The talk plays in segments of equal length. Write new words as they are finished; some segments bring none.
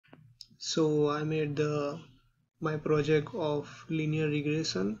So I made my project of linear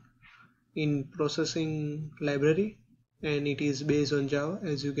regression in processing library, and it is based on Java,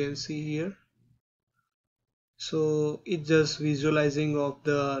 as you can see here. So it's just visualizing of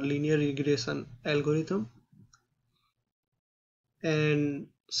the linear regression algorithm and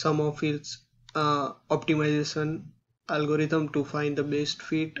some of its optimization algorithm to find the best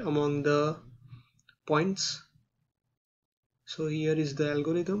fit among the points. So here is the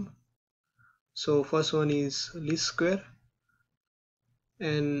algorithm. So first one is least square,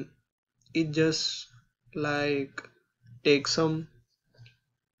 and it just like take some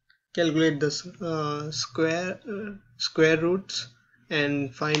calculate the square roots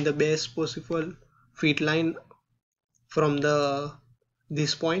and find the best possible fit line from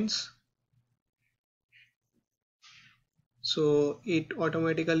these points. So it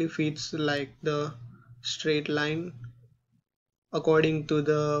automatically fits like the straight line according to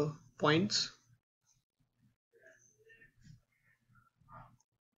the points.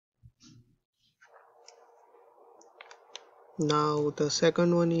 Now the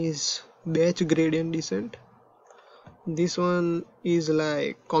second one is batch gradient descent. This one is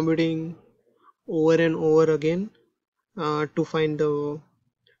like computing over and over again to find the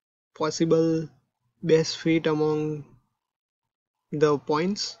possible best fit among the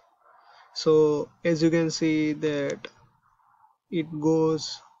points. So as you can see that it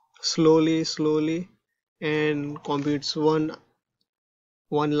goes slowly and computes one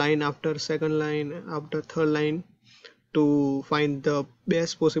line after second line after third line to find the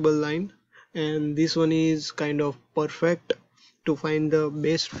best possible line, and this one is kind of perfect to find the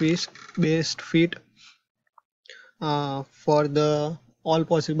best fit for the all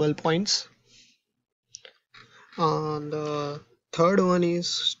possible points. The third one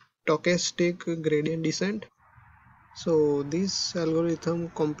is stochastic gradient descent. So this algorithm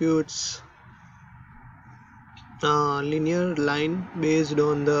computes a linear line based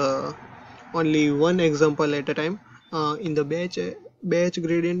on the only one example at a time. In the batch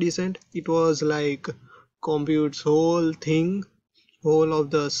gradient descent, it was like computes whole of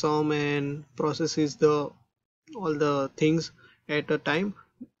the sum and processes the all the things at a time.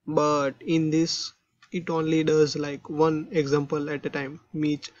 But in this, it only does like one example at a time,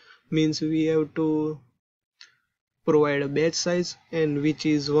 which means we have to provide a batch size and which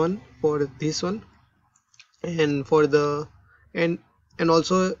is one for this one, and for the and and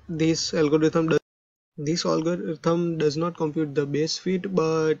also this algorithm does not compute the base fit,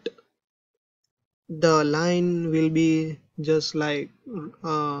 but the line will be just like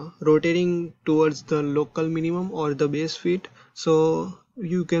rotating towards the local minimum or the base fit. So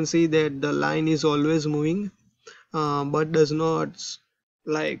you can see that the line is always moving, but does not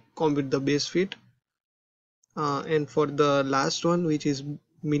like compute the base fit. And for the last one, which is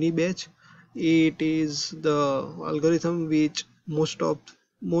mini batch, it is the algorithm which most of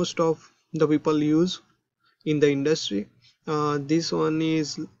the people use in the industry. This one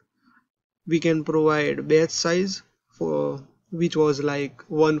is we can provide batch size for which was like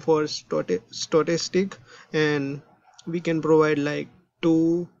one for stochastic, and we can provide like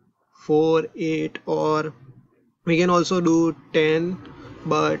 2, 4, 8, or we can also do 10.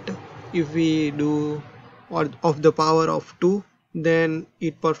 But if we do or of the power of 2, then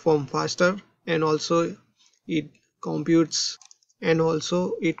it perform faster, and also it computes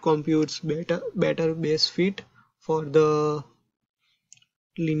better base fit for the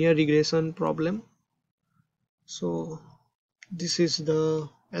linear regression problem. So this is the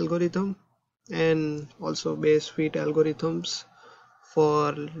algorithm and also base fit algorithms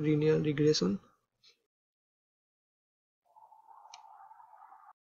for linear regression.